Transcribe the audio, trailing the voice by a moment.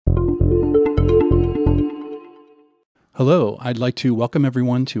Hello, I'd like to welcome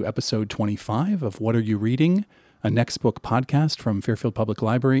everyone to episode 25 of What Are You Reading? A Next Book podcast from Fairfield Public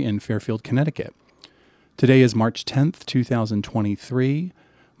Library in Fairfield, Connecticut. Today is March 10th, 2023.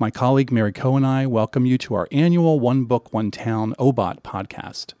 My colleague Mary Coe and I welcome you to our annual One Book, One Town OBOT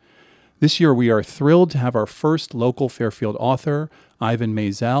podcast. This year we are thrilled to have our first local Fairfield author, Ivan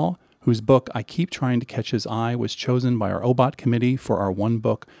Maisel, whose book I Keep Trying to Catch His Eye was chosen by our OBOT committee for our One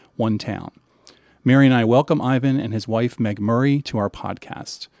Book, One Town. Mary and I welcome Ivan and his wife, Meg Murray, to our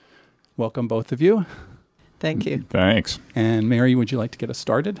podcast. Welcome, both of you. Thank you. Thanks. And Mary, would you like to get us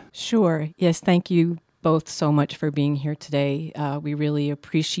started? Sure. Yes, thank you both so much for being here today. We really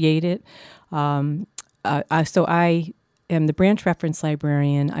appreciate it. So I am the branch reference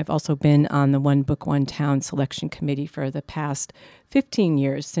librarian. I've also been on the One Book, One Town selection committee for the past 15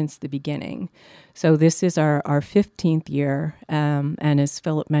 years since the beginning. So this is our 15th year, and as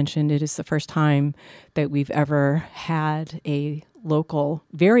Philip mentioned, it is the first time that we've ever had a local,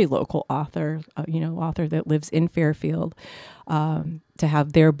 very local author, author that lives in Fairfield, to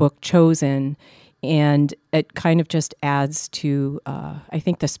have their book chosen. And it kind of just adds to, I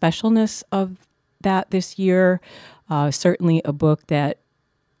think, the specialness of that this year. Certainly a book that,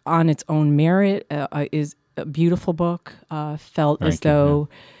 on its own merit, is a beautiful book. Felt as though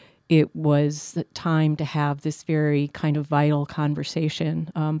it was the time to have this very kind of vital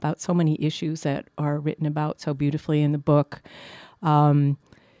conversation about so many issues that are written about so beautifully in the book.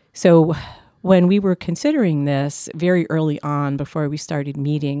 So when we were considering this very early on, before we started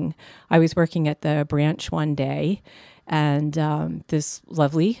meeting, I was working at the branch one day, and this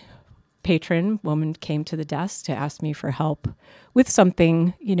lovely patron woman came to the desk to ask me for help with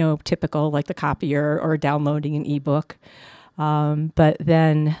something, typical like the copier or downloading an ebook. But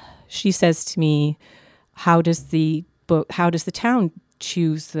then she says to me, how does the town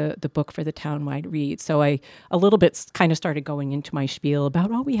choose the book for the townwide read? So I a little bit kind of started going into my spiel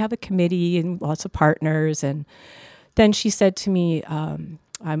about, we have a committee and lots of partners. And then she said to me, I'm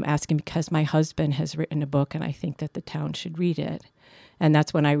asking because my husband has written a book and I think that the town should read it. And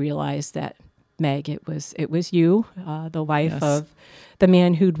that's when I realized that, Meg, it was you, the wife of the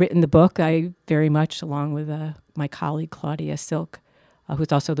man who'd written the book. I very much, along with my colleague Claudia Silk,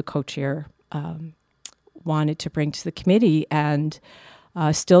 who's also the co-chair, wanted to bring to the committee, and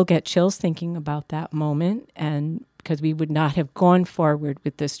still get chills thinking about that moment. And because we would not have gone forward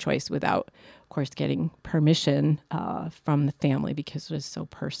with this choice without, of course, getting permission from the family, because it was so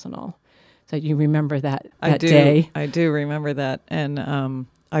personal. So you remember that day? I do remember that. And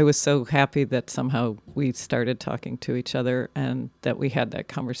I was so happy that somehow we started talking to each other and that we had that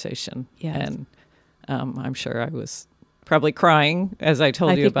conversation. Yes. And I'm sure I was probably crying as I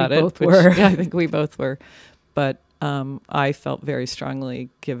told you about it. Both were. I think we both were. But I felt very strongly,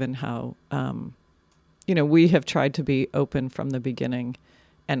 given how, we have tried to be open from the beginning.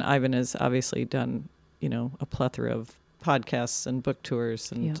 And Ivan has obviously done, a plethora of podcasts and book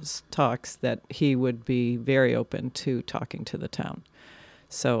tours and just talks, that he would be very open to talking to the town.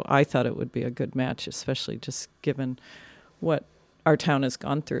 So I thought it would be a good match, especially just given what our town has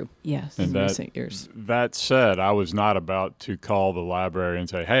gone through in recent years. That said, I was not about to call the library and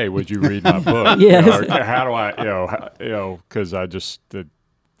say, "Hey, would you read my book?" Yes. Or how do I, because I just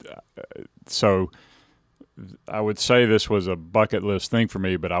so I would say this was a bucket list thing for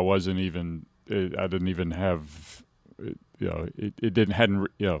me, but I didn't even have. It hadn't.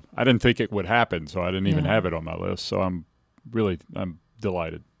 I didn't think it would happen, so I didn't even have it on my list. So I'm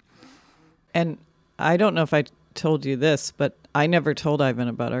delighted. And I don't know if I told you this, but I never told Ivan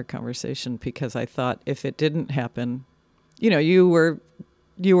about our conversation, because I thought if it didn't happen, you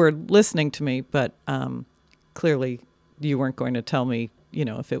were listening to me, but clearly you weren't going to tell me,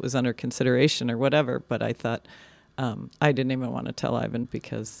 if it was under consideration or whatever. But I thought. I didn't even want to tell Ivan,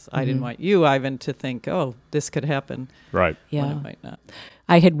 because I didn't want you, Ivan, to think, this could happen. Right. Yeah. When it might not.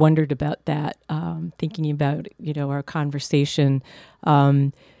 I had wondered about that, thinking about, our conversation.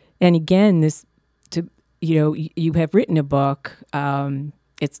 And again, you have written a book.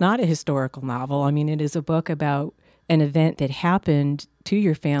 It's not a historical novel. I mean, it is a book about an event that happened to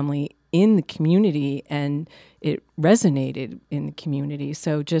your family in the community, and it resonated in the community.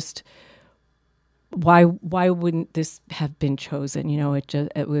 So just... Why wouldn't this have been chosen?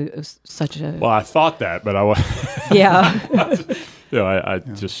 It was such a... Well, I thought that, but yeah. I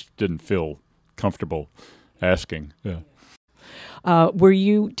just didn't feel comfortable asking. Yeah.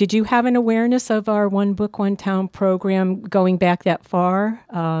 Did you have an awareness of our One Book, One Town program going back that far?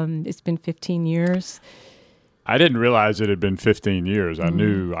 It's been 15 years. I didn't realize it had been 15 years. I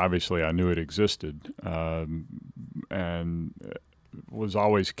knew it existed, and was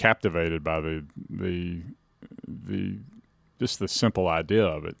always captivated by the just the simple idea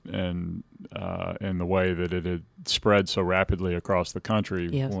of it, and the way that it had spread so rapidly across the country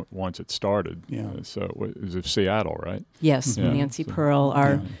once it started. So it was Seattle, right? Yes, Nancy Pearl,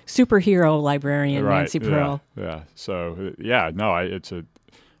 our superhero librarian, right. Nancy Pearl. Yeah. So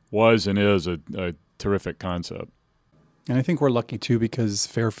was and is a terrific concept. And I think we're lucky too, because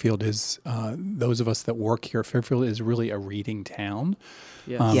Fairfield is, those of us that work here, Fairfield is really a reading town.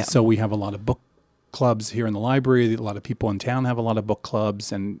 So we have a lot of book clubs here in the library. A lot of people in town have a lot of book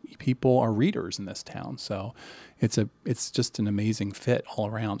clubs, and people are readers in this town. So it's just an amazing fit all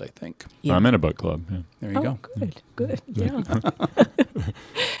around, I think. Yeah. I'm in a book club. Yeah. There you go. Good. Yeah.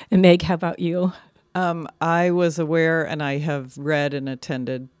 And Meg, how about you? I was aware, and I have read and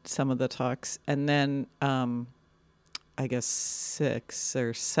attended some of the talks. And then I guess 6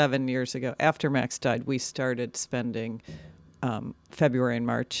 or 7 years ago, after Max died, we started spending February and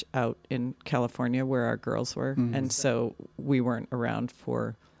March out in California where our girls were. And so we weren't around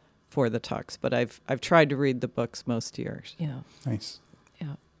for the talks. But I've tried to read the books most years. Yeah. Nice.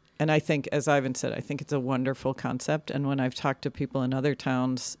 Yeah. And I think, as Ivan said, I think it's a wonderful concept. And when I've talked to people in other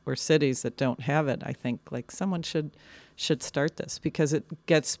towns or cities that don't have it, I think like someone should start this, because it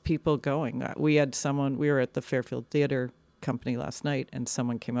gets people going. We were at the Fairfield Theater Company last night, and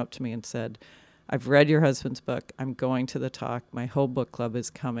someone came up to me and said, I've read your husband's book. I'm going to the talk. My whole book club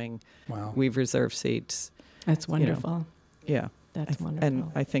is coming. Wow. We've reserved seats. That's wonderful. Yeah. That's wonderful.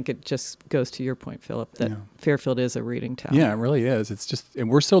 And I think it just goes to your point, Philip, that Fairfield is a reading town. Yeah, it really is. It's just, and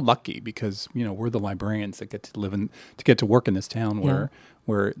we're so lucky because, we're the librarians that get to live to get to work in this town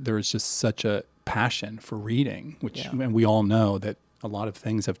where there's just such a passion for reading, and we all know that a lot of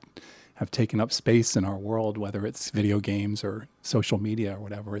things have taken up space in our world, whether it's video games or social media or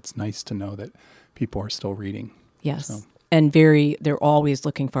whatever. It's nice to know that people are still reading. Yes. So. And they're always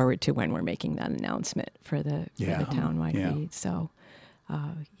looking forward to when we're making that announcement for the townwide read. So,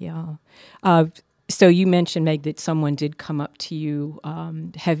 so you mentioned, Meg, that someone did come up to you.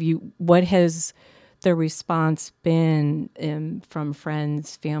 What has the response been from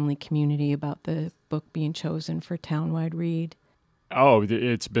friends, family, community about the book being chosen for townwide read? Oh,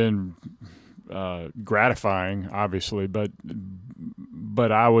 it's been gratifying, obviously,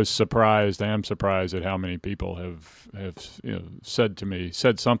 but I was surprised. I am surprised at how many people have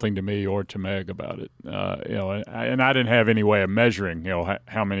said something to me or to Meg about it. And I didn't have any way of measuring,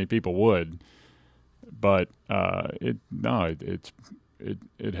 how many people would, but it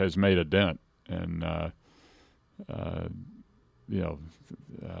has made a dent, and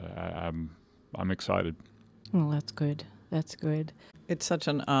I'm excited. Well, that's good. That's good. It's such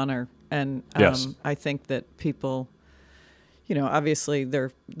an honor. And yes. I think that people, obviously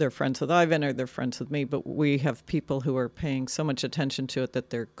they're friends with Ivan or they're friends with me, but we have people who are paying so much attention to it that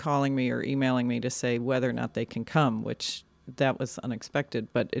they're calling me or emailing me to say whether or not they can come, which that was unexpected.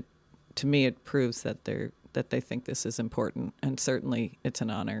 But to me, it proves that they think this is important. And certainly it's an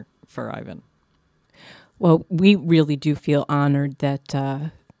honor for Ivan. Well, we really do feel honored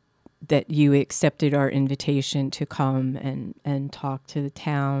that you accepted our invitation to come and talk to the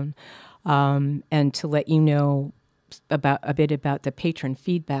town, and to let you know a bit about the patron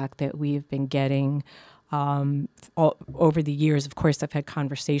feedback that we've been getting over the years. Of course, I've had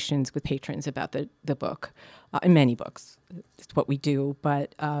conversations with patrons about the book, and many books. It's what we do,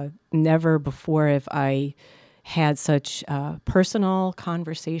 but never before have I had such personal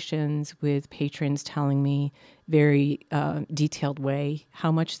conversations with patrons telling me very detailed way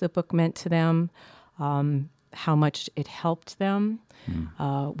how much the book meant to them, how much it helped them,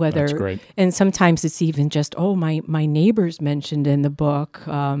 whether, that's great. And sometimes it's even just, my neighbors mentioned in the book,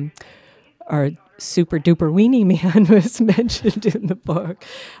 our super duper weenie man was mentioned in the book,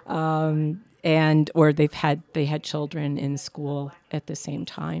 or they had children in school at the same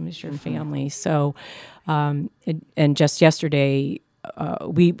time as your family. So, and just yesterday,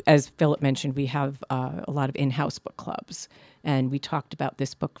 we, as Philip mentioned, we have a lot of in-house book clubs, and we talked about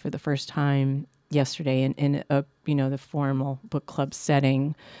this book for the first time yesterday in a the formal book club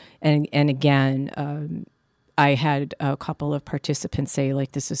setting, and again, I had a couple of participants say,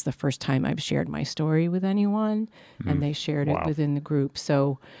 like, this is the first time I've shared my story with anyone, and they shared it within the group.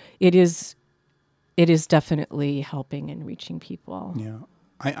 So it is definitely helping and reaching people. Yeah.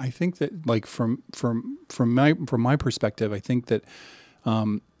 I think that, like, from my perspective, I think that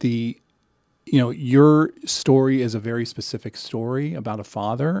your story is a very specific story about a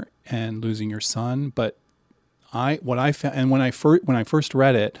father and losing your son. But what I found, and when I first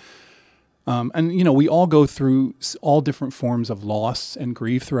read it, and we all go through all different forms of loss and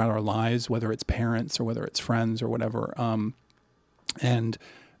grief throughout our lives, whether it's parents or whether it's friends or whatever. And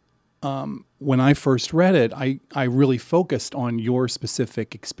when I first read it, I really focused on your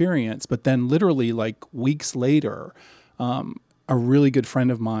specific experience, but then literally like weeks later, a really good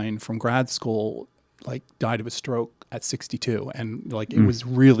friend of mine from grad school like died of a stroke at 62, and like it was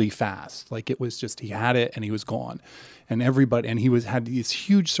really fast. Like it was just, he had it and he was gone, and everybody, and he had this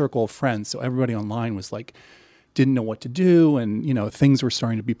huge circle of friends, so everybody online was like, didn't know what to do, and you know, things were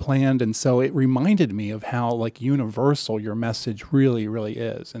starting to be planned. And so it reminded me of how like universal your message really, really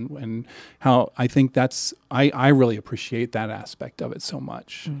is, and how I think I really appreciate that aspect of it so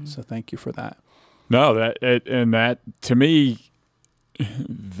much. So thank you for that. No, that to me,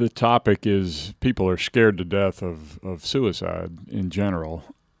 the topic is people are scared to death of suicide in general.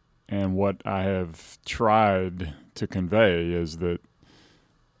 And what I have tried to convey is that,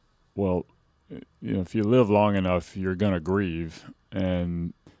 well, you know, if you live long enough, you're going to grieve,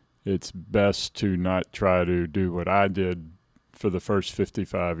 and it's best to not try to do what I did for the first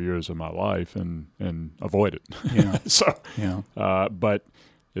 55 years of my life and avoid it. Yeah. So, Yeah. But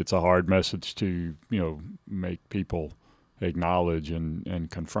it's a hard message to, you know, make people acknowledge and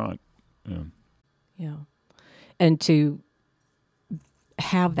confront. Yeah. And to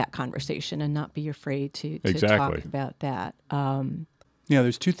have that conversation and not be afraid to Exactly. talk about that. Yeah,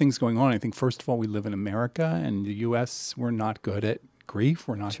 there's two things going on. I think, first of all, we live in America, and the U.S., we're not good at grief.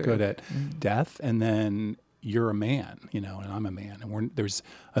 We're not good at death. And then you're a man, you know, and I'm a man. And there's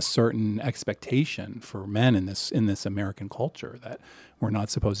a certain expectation for men in this American culture that we're not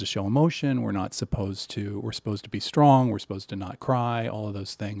supposed to show emotion. We're supposed to be strong. We're supposed to not cry, all of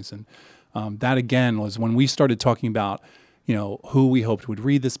those things. And that, again, was when we started talking about, you know, who we hoped would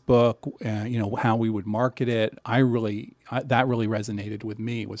read this book, you know, how we would market it. That really resonated with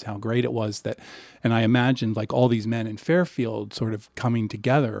me, was how great it was that, and I imagined like all these men in Fairfield sort of coming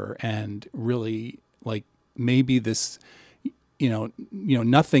together and really like maybe this, you know,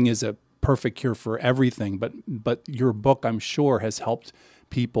 nothing is a perfect cure for everything, but your book, I'm sure, has helped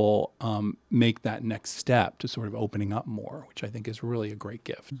people make that next step to sort of opening up more, which I think is really a great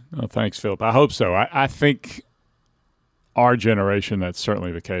gift. Oh, thanks, Philip. I hope so. I think our generation, that's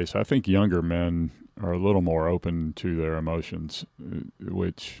certainly the case. I think younger men are a little more open to their emotions,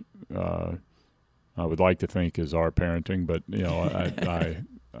 which I would like to think is our parenting, but you know, I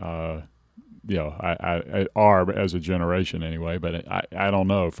are as a generation anyway. But I don't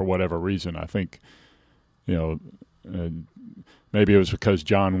know, for whatever reason. I think, you know, maybe it was because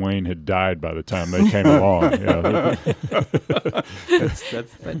John Wayne had died by the time they came along. You know.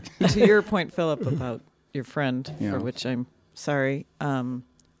 But to your point, Philip, about your friend, Yeah. for which I'm sorry,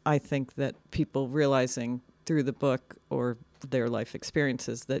 I think that people realizing through the book or their life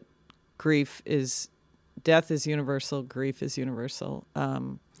experiences that death is universal, grief is universal.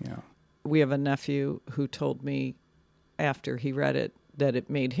 Yeah. We have a nephew who told me after he read it that it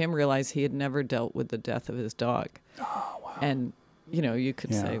made him realize he had never dealt with the death of his dog. Oh, wow. And, you know, you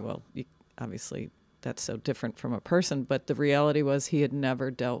could say, well, obviously that's so different from a person, but the reality was he had never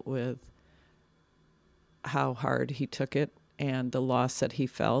dealt with how hard he took it and the loss that he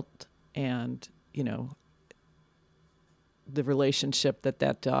felt, and, you know, the relationship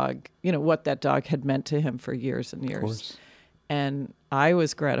that dog, you know, what that dog had meant to him for years and years. Of course. And I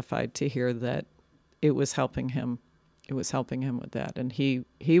was gratified to hear that it was helping him. It was helping him with that. And he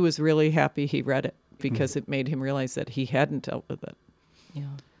was really happy he read it, because it made him realize that he hadn't dealt with it. Yeah.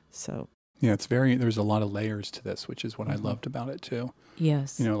 So. Yeah, there's a lot of layers to this, which is what I loved about it too.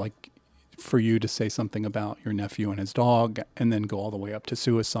 Yes. You know, like for you to say something about your nephew and his dog and then go all the way up to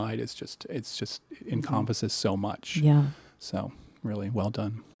suicide, it encompasses so much. Yeah. So really well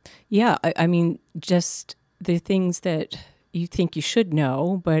done. Yeah. I mean, just the things that you think you should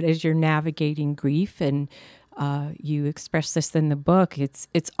know, but as you're navigating grief, and you express this in the book, it's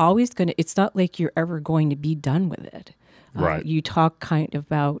always it's not like you're ever going to be done with it. Right. You talk kind of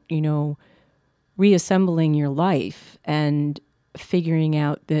about, you know, reassembling your life and figuring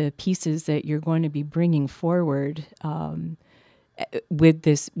out the pieces that you're going to be bringing forward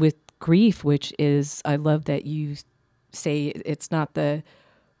with grief, which is, I love that you say it's not the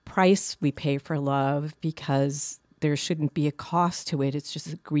price we pay for love, because there shouldn't be a cost to it. It's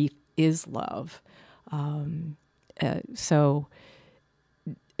just that grief is love. So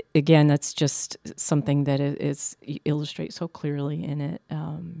again, that's just something that is illustrates so clearly in it.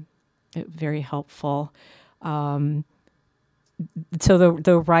 Very helpful. So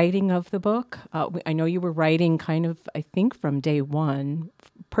the writing of the book, I know you were writing kind of, I think, from day one,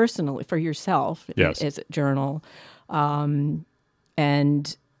 personally for yourself, yes, as a journal, and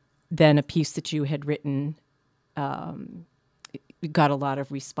then a piece that you had written got a lot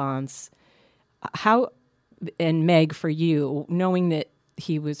of response. How, and Meg, for you, knowing that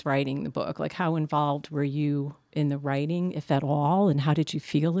he was writing the book? Like, how involved were you in the writing, if at all, and how did you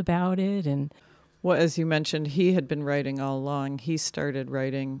feel about it? And well, as you mentioned, he had been writing all along. He started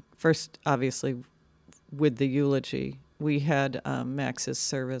writing first, obviously, with the eulogy. We had Max's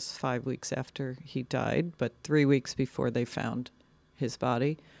service 5 weeks after he died, but 3 weeks before they found his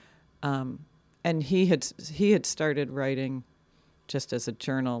body. And he had started writing just as a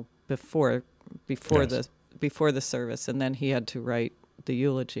journal before Yes. the service, and then he had to write the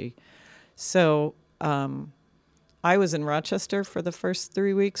eulogy. So I was in Rochester for the first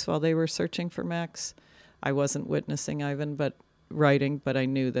 3 weeks while they were searching for Max. I wasn't witnessing Ivan, but writing, but I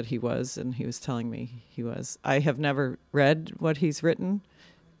knew that he was, and he was telling me he was. I have never read what he's written,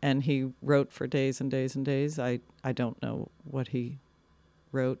 and he wrote for days and days and days. I don't know what he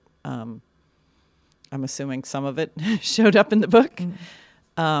wrote. I'm assuming some of it showed up in the book.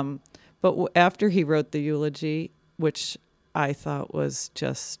 Mm-hmm. But after he wrote the eulogy, which I thought was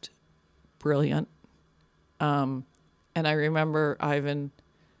just brilliant, and I remember Ivan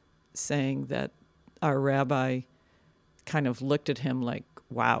saying that our rabbi kind of looked at him like,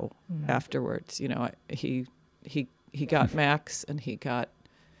 wow, afterwards. You know, he got Max, and he got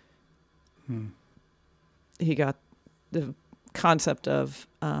the concept of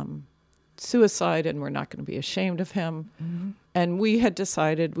suicide, and we're not going to be ashamed of him. Mm-hmm. And we had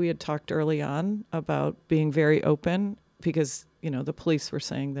talked early on about being very open, because, you know, the police were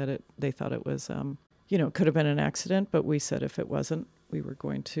saying that they thought it was, it could have been an accident, but we said if it wasn't, we were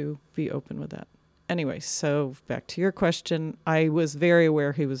going to be open with that. Anyway, so back to your question, I was very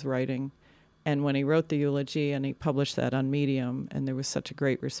aware he was writing. And when he wrote the eulogy and he published that on Medium, and there was such a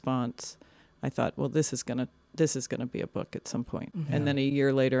great response, I thought, well, this is going to be a book at some point. Mm-hmm. And then a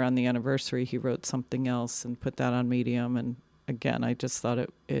year later on the anniversary, he wrote something else and put that on Medium. And again, I just thought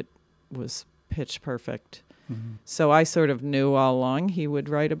it was pitch perfect. Mm-hmm. So I sort of knew all along he would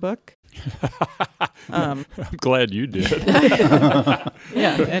write a book. I'm glad you did.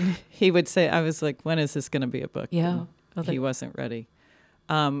 Yeah, and he would say, I was like, when is this going to be a book? Yeah. He wasn't ready.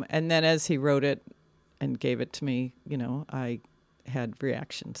 And then as he wrote it and gave it to me, you know, I had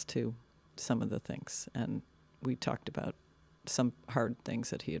reactions to some of the things. And we talked about some hard things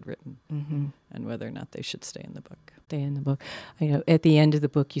that he had written, mm-hmm. and whether or not they should stay in the book. Stay in the book. I know at the end of the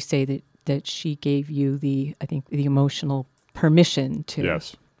book, you say that she gave you the emotional permission to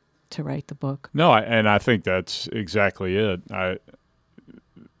yes. to write the book. No, I think that's exactly it. I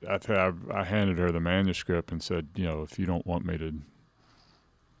handed her the manuscript and said, you know, if you don't want me to,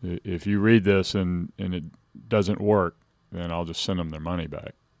 if you read this and it doesn't work, then I'll just send them their money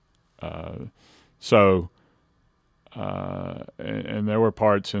back. And there were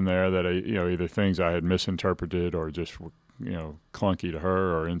parts in there that either things I had misinterpreted or just clunky to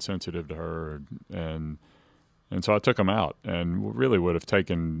her or insensitive to her, and so I took them out, and really would have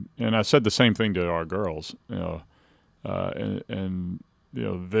taken. And I said the same thing to our girls, and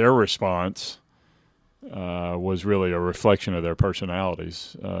their response was really a reflection of their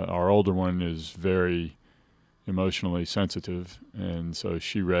personalities. Our older one is very emotionally sensitive, and so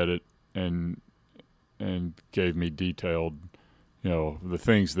she read it and gave me detailed, the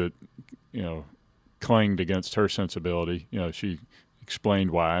things that, clanged against her sensibility. She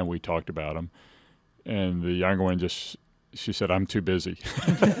explained why, and we talked about them. And the younger one she said, I'm too busy.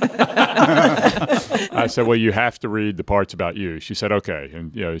 I said, well, you have to read the parts about you. She said, okay.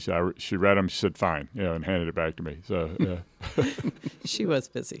 And, she read them. She said, fine, and handed it back to me. So she was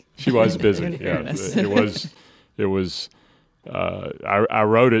busy. She was busy. Yeah, it was, I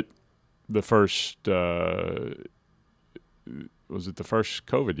wrote it the first, was it the first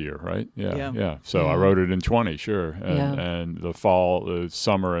COVID year, right? Yeah. So I wrote it in 20, sure. And the fall, the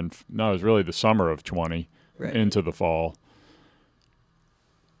summer, it was really the summer of 20 into the fall,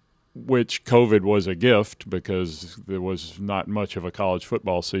 which COVID was a gift because there was not much of a college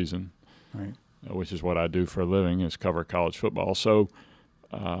football season, right? Which is what I do for a living, is cover college football. So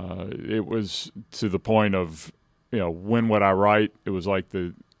it was to the point of, when would I write? It was like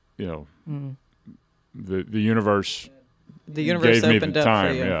the universe. The universe gave opened me the up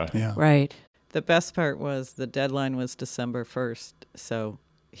time, for you. Yeah. Right. The best part was the deadline was December 1st. So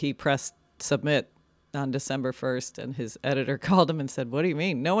he pressed submit on December 1st, and his editor called him and said, what do you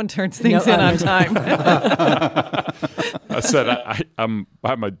mean? No one turns things in on time. I said, I'm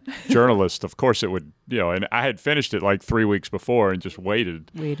a journalist. Of course it would, and I had finished it like 3 weeks before and just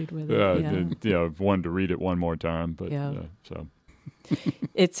waited with it. Wanted to read it one more time. But so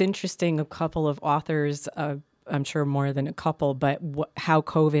it's interesting. A couple of authors, I'm sure more than a couple, but how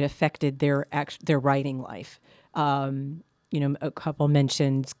COVID affected their writing life. a couple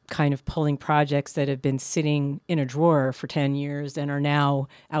mentioned kind of pulling projects that have been sitting in a drawer for 10 years and are now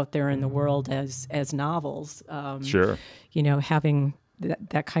out there in the world as novels. Sure. Having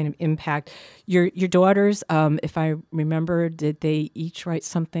that kind of impact. Your daughters, if I remember, did they each write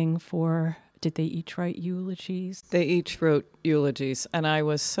eulogies? They each wrote eulogies, and I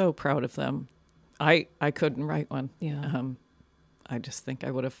was so proud of them. I couldn't write one. Yeah. I just think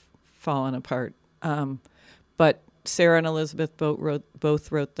I would have fallen apart. But Sarah and Elizabeth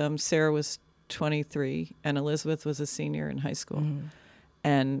both wrote them. Sarah was 23, and Elizabeth was a senior in high school. Mm-hmm.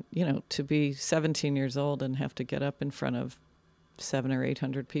 And, to be 17 years old and have to get up in front of 700 or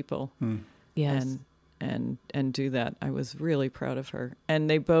 800 people Yes. and do that, I was really proud of her. And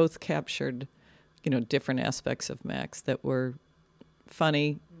they both captured, different aspects of Max that were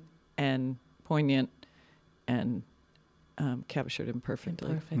funny and poignant and captured him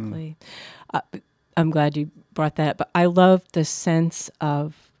perfectly. I'm glad you brought that up. But I love the sense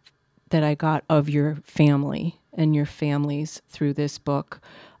that I got of your family and your families through this book,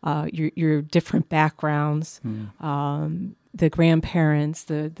 your different backgrounds, the grandparents,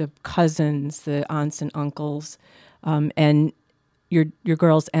 the cousins, the aunts and uncles, and your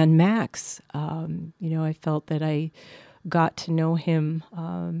girls and Max. I felt that I got to know him,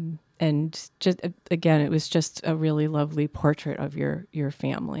 and just again, it was just a really lovely portrait of your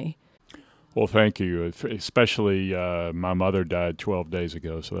family. Well, thank you. Especially my mother died 12 days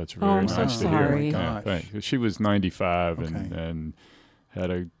ago, so that's very nice to hear. Sorry. Yeah, thank you. She was 95 and had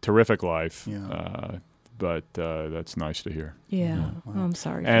a terrific life. Yeah. But that's nice to hear. Yeah. Wow. I'm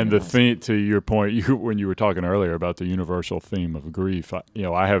sorry. And the theme, to your point, when you were talking earlier about the universal theme of grief,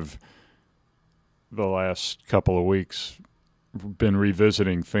 I have the last couple of weeks been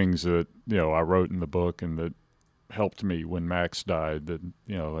revisiting things that I wrote in the book and that helped me when Max died. That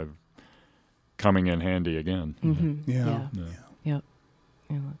have coming in handy again. Mm-hmm. Yeah. Yep.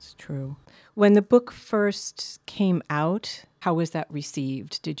 Yeah, that's true. When the book first came out, how was that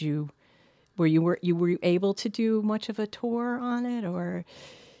received? Were you able to do much of a tour on it, or?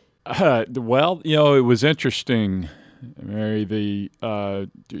 Well, it was interesting, Mary. I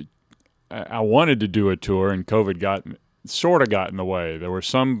wanted to do a tour, and COVID got in the way. There were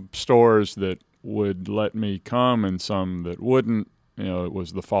some stores that would let me come, and some that wouldn't. It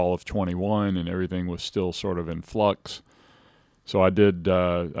was the fall of 21, and everything was still sort of in flux. So I did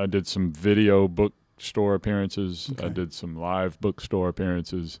some video bookstore appearances. Okay. I did some live bookstore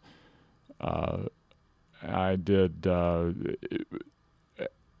appearances. I did,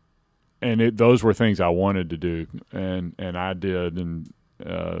 and those were things I wanted to do, and I did, and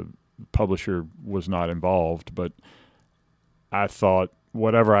publisher was not involved, but I thought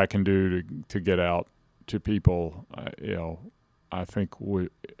whatever I can do to get out to people, I think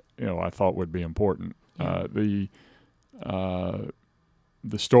I thought would be important.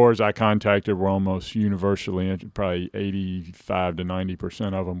 The stores I contacted were almost universally, probably 85 to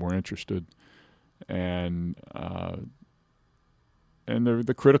 90% of them were interested, and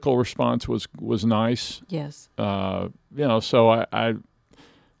the critical response was nice. Yes. So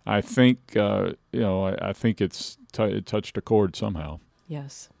I think I think it touched a chord somehow.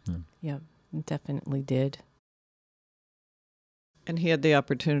 Yes. Yeah, it definitely did. And he had the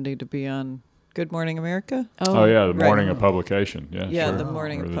opportunity to be on Good Morning America. Oh yeah, the morning of publication. Yeah, sure. The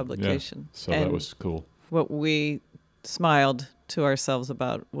morning of publication. Yeah. So that was cool. What we smiled to ourselves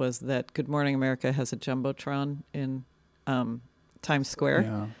about was that Good Morning America has a jumbotron in Times Square.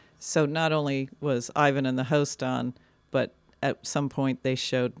 Yeah. So not only was Ivan and the host on, but at some point they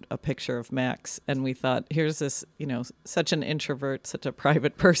showed a picture of Max, and we thought, here's this, such an introvert, such a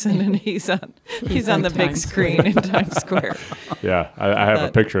private person, and he's on the big screen in Times Square. Yeah, I have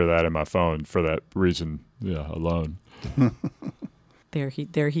a picture of that in my phone for that reason, alone. There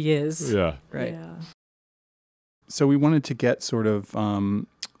he is. Yeah. Right. Yeah. So we wanted to get sort of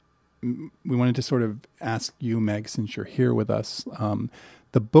ask you, Meg, since you're here with us.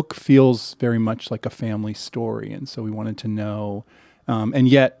 The book feels very much like a family story, and so we wanted to know. And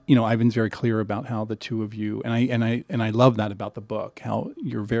yet, Ivan's very clear about how the two of you, and I love that about the book, how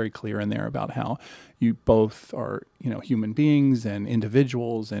you're very clear in there about how you both are, human beings and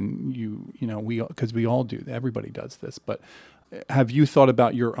individuals, and because we all do, everybody does this. But have you thought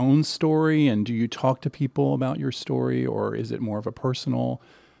about your own story, and do you talk to people about your story, or is it more of a personal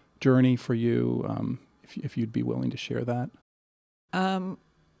journey for you? If you'd be willing to share that.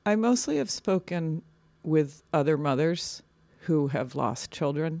 I mostly have spoken with other mothers who have lost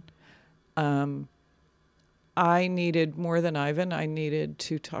children. I needed, more than Ivan, I needed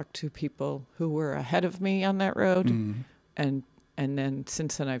to talk to people who were ahead of me on that road. And then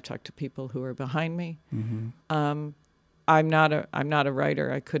since then I've talked to people who are behind me. I'm not a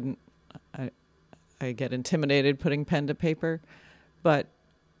writer. I get intimidated putting pen to paper, but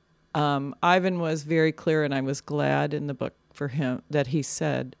Ivan was very clear, and I was glad in the book for him that he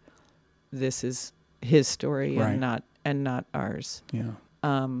said, "This is his story Right. and not ours." Yeah.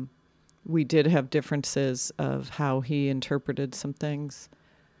 We did have differences of how he interpreted some things.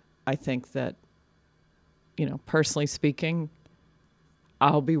 I think that, personally speaking,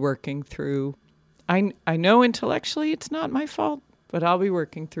 I'll be working through. I know intellectually it's not my fault, but I'll be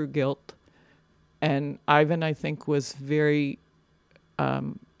working through guilt. And Ivan, I think, was very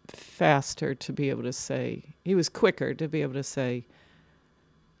faster to be able to say, he was quicker to be able to say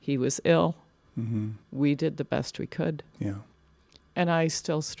he was ill. Mm-hmm. We did the best we could. Yeah. And I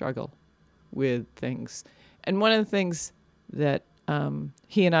still struggle with things. And one of the things that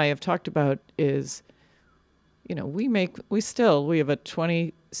he and I have talked about is, we have a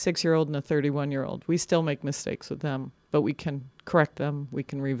 26-year-old and a 31-year-old. We still make mistakes with them, but we can correct them. We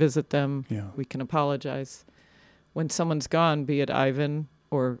can revisit them. Yeah. We can apologize. When someone's gone, be it Ivan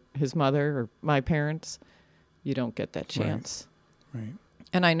or his mother or my parents, you don't get that chance. Right.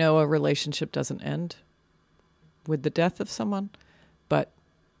 And I know a relationship doesn't end with the death of someone, but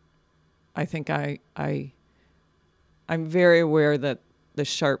I think I'm very aware that the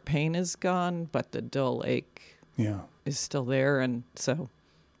sharp pain is gone, but the dull ache is still there. And so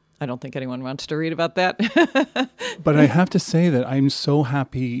I don't think anyone wants to read about that. But I have to say that I'm so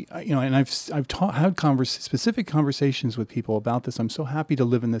happy, and I've had specific conversations with people about this. I'm so happy to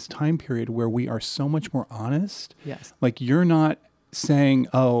live in this time period where we are so much more honest. Yes. Like, you're not saying,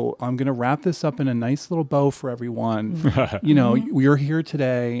 "Oh, I'm going to wrap this up in a nice little bow for everyone." We're here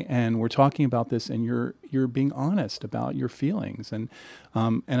today and we're talking about this, and you're being honest about your feelings. And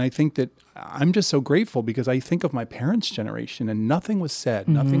I think that I'm just so grateful, because I think of my parents' generation and nothing was said,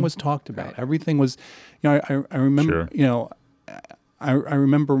 nothing was talked about. Right. Everything was, I remember, I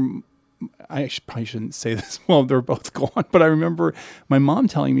remember, I probably shouldn't say this while they're both gone, but I remember my mom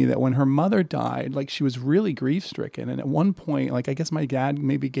telling me that when her mother died, like, she was really grief-stricken. And at one point, like, I guess my dad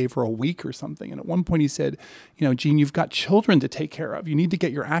maybe gave her a week or something. And at one point he said, "Jean, you've got children to take care of. You need to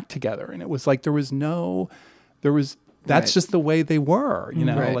get your act together." And it was like, that's just the way they were,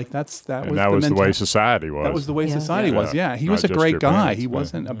 Right. like that was the way society was. That was the way society was. Yeah. He Not was a just great your guy. parents, He but,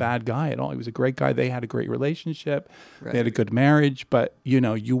 wasn't a bad guy at all. He was a great guy. They had a great relationship. Right. They had a good marriage, but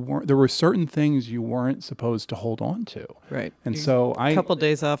there were certain things you weren't supposed to hold on to. Right. And so a couple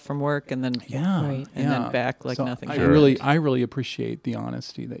days off from work, and then Right. then back like So nothing I happened. really appreciate the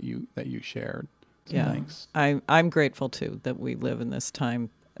honesty that you shared. So Yeah. thanks. I'm grateful too that we live in this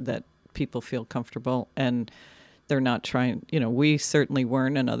time that people feel comfortable, and they're not trying, we certainly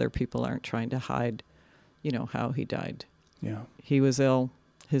weren't, and other people aren't trying to hide, how he died. Yeah. He was ill.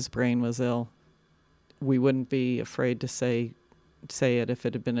 His brain was ill. We wouldn't be afraid to say it if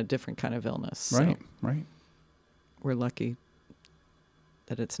it had been a different kind of illness. Right. So Right. we're lucky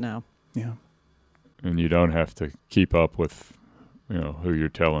that it's now. Yeah. And you don't have to keep up with, who you're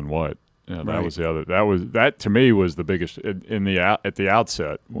telling what. That Right. was the other. That to me was the biggest at the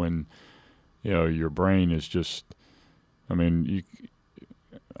outset, when, your brain is just.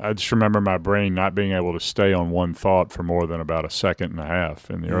 I just remember my brain not being able to stay on one thought for more than about a second and a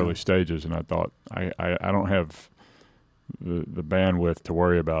half in the early stages, and I thought I don't have the bandwidth to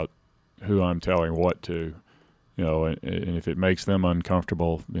worry about who I'm telling what to. And if it makes them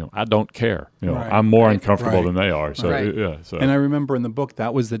uncomfortable, I don't care. Right. I'm more Right. uncomfortable Right. than they are. So Right. yeah. So And I remember in the book,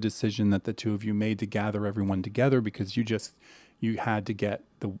 that was the decision that the two of you made to gather everyone together, because you had to get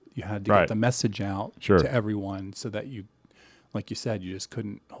Right. the message out Sure. to everyone, so that you, like you said, you just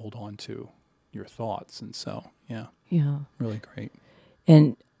couldn't hold on to your thoughts. And so, yeah, really great.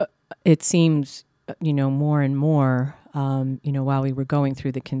 And it seems, more and more, while we were going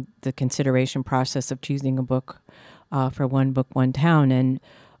through the consideration process of choosing a book for One Book, One Town, and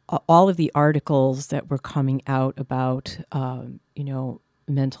all of the articles that were coming out about,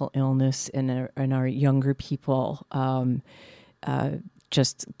 mental illness in our younger people,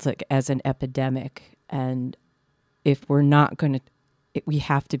 just like as an epidemic. And if we're not going to, we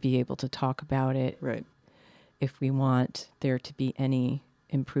have to be able to talk about it. Right. If we want there to be any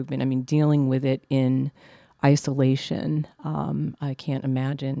improvement. I mean, dealing with it in isolation, I can't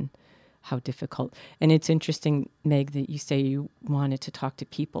imagine how difficult. And it's interesting, Meg, that you say you wanted to talk to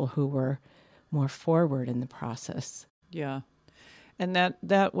people who were more forward in the process. Yeah. And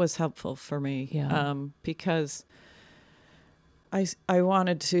that was helpful for me. Yeah. Because I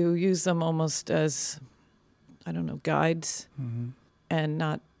wanted to use them almost as, guides, and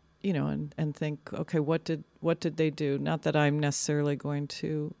not, and think, okay, what did they do? Not that I'm necessarily going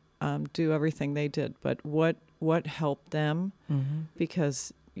to do everything they did, but what what helped them,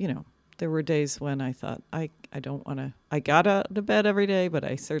 because, there were days when I thought, I don't want to, I got out of bed every day, but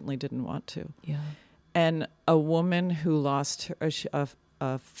I certainly didn't want to. Yeah. And a woman who lost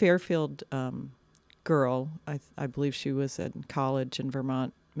a Fairfield girl, I believe she was in college in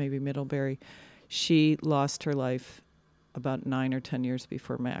Vermont, maybe Middlebury, she lost her life about 9 or 10 years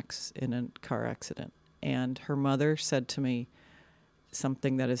before Max in a car accident. And her mother said to me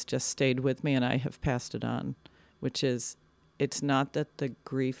something that has just stayed with me, and I have passed it on, which is, it's not that the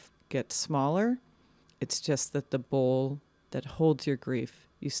grief gets smaller, it's just that the bowl that holds your grief,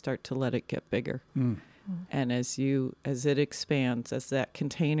 you start to let it get bigger. And as it expands, as that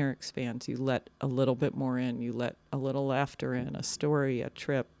container expands, you let a little bit more in, you let a little laughter in, a story, a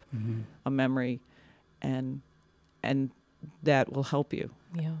trip, a memory, and that will help you.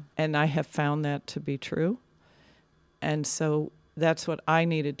 Yeah. And I have found that to be true. And so that's what I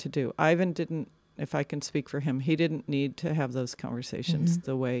needed to do. Ivan didn't, if I can speak for him, he didn't need to have those conversations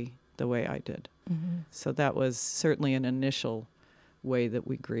the way I did. So that was certainly an initial way that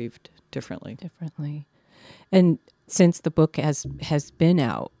we grieved differently. And since the book has been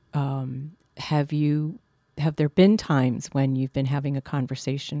out, have there been times when you've been having a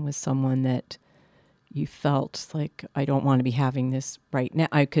conversation with someone that you felt like, I don't want to be having this right now?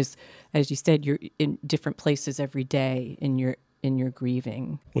 Because, as you said, you're in different places every day in your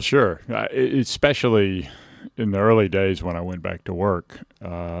grieving. Well, sure, especially in the early days when I went back to work,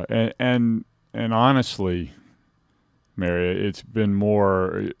 and honestly, Mary, it's been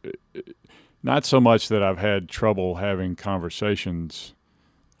more, not so much that I've had trouble having conversations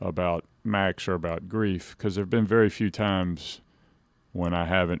about Max or about grief, because there have been very few times when I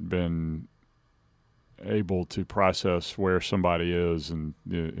haven't been able to process where somebody is, and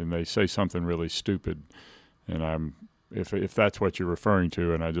they say something really stupid, and if that's what you're referring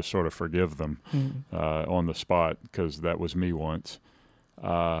to, and I just sort of forgive them on the spot, because that was me once.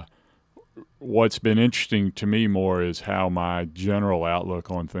 What's been interesting to me more is how my general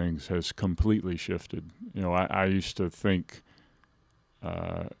outlook on things has completely shifted. I used to think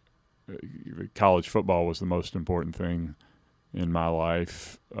college football was the most important thing in my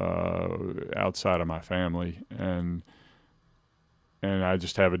life outside of my family, and I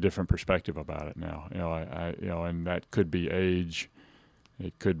just have a different perspective about it now. And that could be age,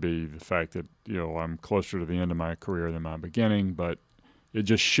 it could be the fact that I'm closer to the end of my career than my beginning, but it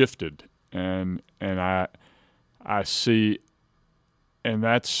just shifted. And I see, and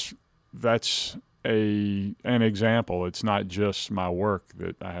that's an example. It's not just my work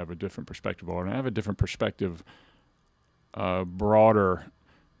that I have a different perspective on. I have a different perspective, broader,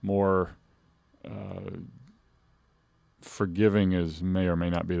 more forgiving may or may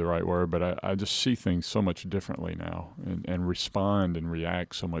not be the right word, but I just see things so much differently now, and respond and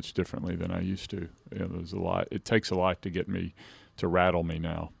react so much differently than I used to. There's a lot. It takes a lot to rattle me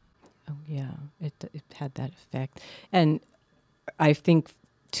now. Oh, yeah, it had that effect. And I think,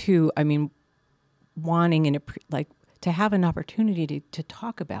 too, wanting to have an opportunity to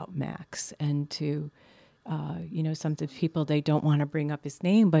talk about Max, and to, sometimes people, they don't want to bring up his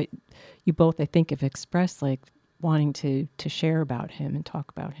name, but you both, I think, have expressed, wanting to share about him and talk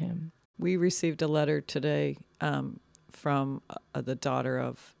about him. We received a letter today from the daughter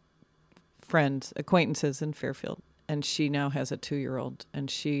of acquaintances in Fairfield. And she now has a 2-year-old, and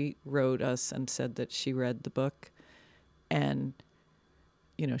she wrote us and said that she read the book, and,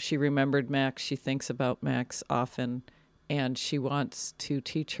 she remembered Max. She thinks about Max often, and she wants to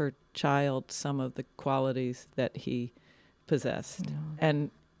teach her child some of the qualities that he possessed. Yeah.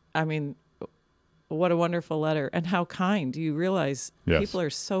 And what a wonderful letter, and how kind. You realize people are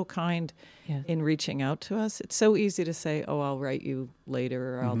so kind in reaching out to us. It's so easy to say, oh, I'll write you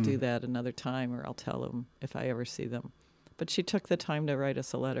later, or I'll do that another time, or I'll tell them if I ever see them. But she took the time to write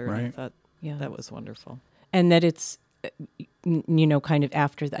us a letter, and I thought that was wonderful. And that it's, kind of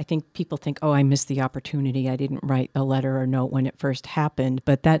after, I think people think, oh, I missed the opportunity. I didn't write a letter or note when it first happened.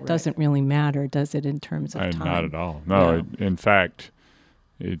 But that doesn't really matter, does it, in terms of time? Not at all. No, in fact,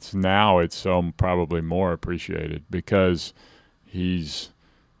 it's probably more appreciated, because he's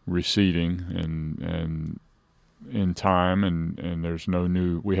receding and in time, and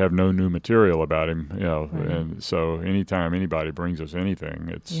we have no new material about him, and so anytime anybody brings us anything,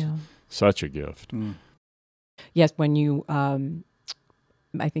 it's such a gift. Yes, when you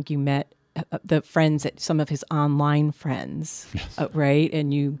I think you met the friends, some of his online friends, right?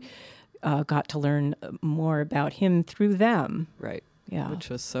 And you got to learn more about him through them. Right. Yeah. Which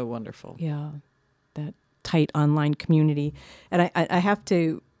was so wonderful. Yeah. That tight online community. And I have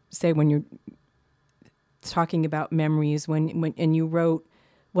to say, when you're talking about memories, when you wrote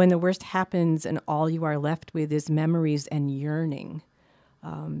when the worst happens and all you are left with is memories and yearning,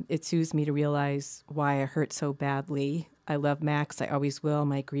 it soothes me to realize why I hurt so badly. I love Max. I always will.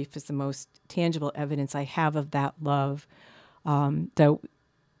 My grief is the most tangible evidence I have of that love. Though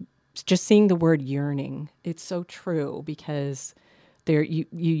just seeing the word yearning, it's so true, because you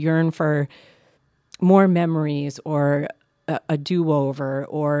yearn for more memories or a do-over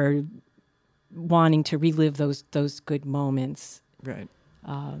or wanting to relive those good moments. Right.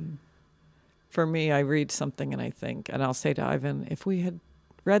 For me, I read something and I think, and I'll say to Ivan, if we had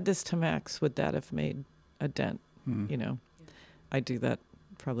read this to Max, would that have made a dent? You know, I do that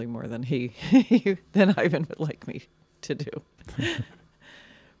probably more than than Ivan would like me to do.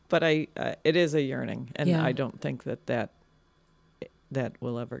 But it is a yearning, and I don't think that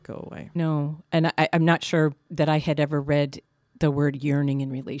will ever go away. No, and I'm not sure that I had ever read the word yearning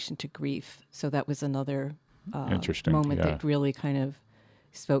in relation to grief. So that was another interesting moment that really kind of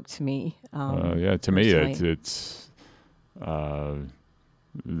spoke to me. To personally. me, it's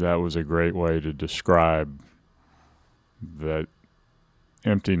that was a great way to describe that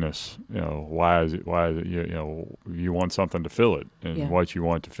emptiness. You know, why is it you want something to fill it, and what you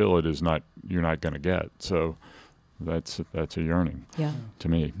want to fill it is you're not going to get. So that's a yearning to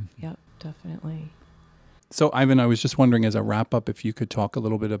me. Yep, definitely. So, Ivan, I was just wondering, as a wrap-up, if you could talk a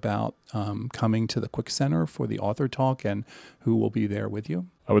little bit about coming to the Quick Center for the author talk and who will be there with you.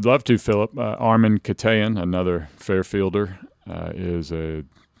 I would love to, Philip. Armin Katayan, another Fairfielder, is an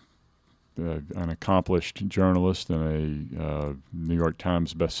accomplished journalist and a New York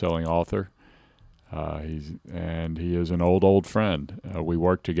Times best-selling author. He is an old friend. We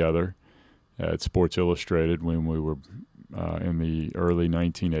worked together at Sports Illustrated when we were in the early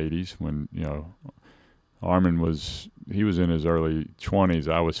 1980s, when Armin was in his early 20s.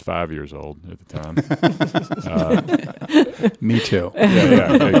 I was 5 years old at the time. Me too.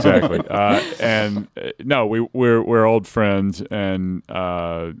 Yeah, exactly. We're old friends, and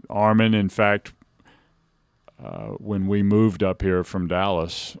Armin, in fact, when we moved up here from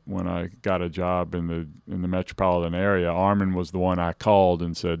Dallas, when I got a job in the metropolitan area, Armin was the one I called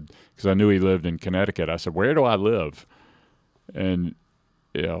and said, because I knew he lived in Connecticut. I said, "Where do I live?" And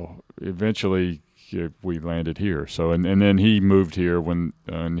eventually we landed here. So and then he moved here when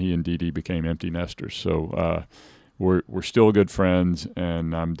he and Dee Dee became empty nesters. So we're still good friends,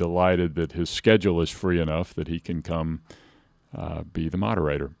 and I'm delighted that his schedule is free enough that he can come be the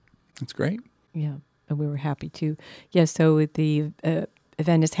moderator. That's great. Yeah, and we were happy to. Yeah, so the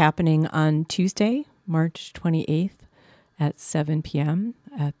event is happening on Tuesday, March 28th at 7 p.m.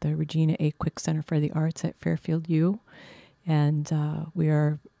 at the Regina A. Quick Center for the Arts at Fairfield U. And we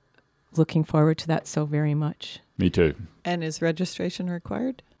are looking forward to that so very much. Me too. And is registration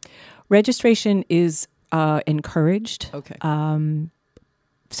required? Registration is encouraged. Okay.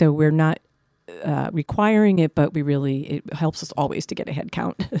 So we're not requiring it, but it helps us always to get a head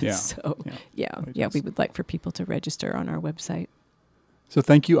count. Yeah. So we would like for people to register on our website. So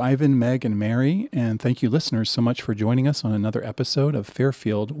thank you, Ivan, Meg, and Mary, and thank you, listeners, so much for joining us on another episode of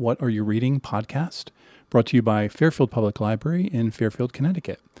Fairfield What Are You Reading podcast, brought to you by Fairfield Public Library in Fairfield,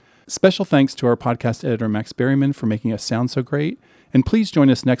 Connecticut. Special thanks to our podcast editor, Max Berryman, for making us sound so great. And please join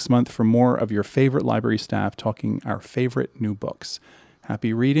us next month for more of your favorite library staff talking our favorite new books.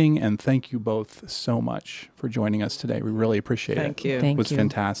 Happy reading, and thank you both so much for joining us today. We really appreciate it. Thank you. Thank it was you.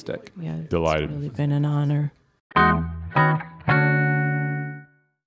 fantastic. Yeah, Delighted. It's really been an honor.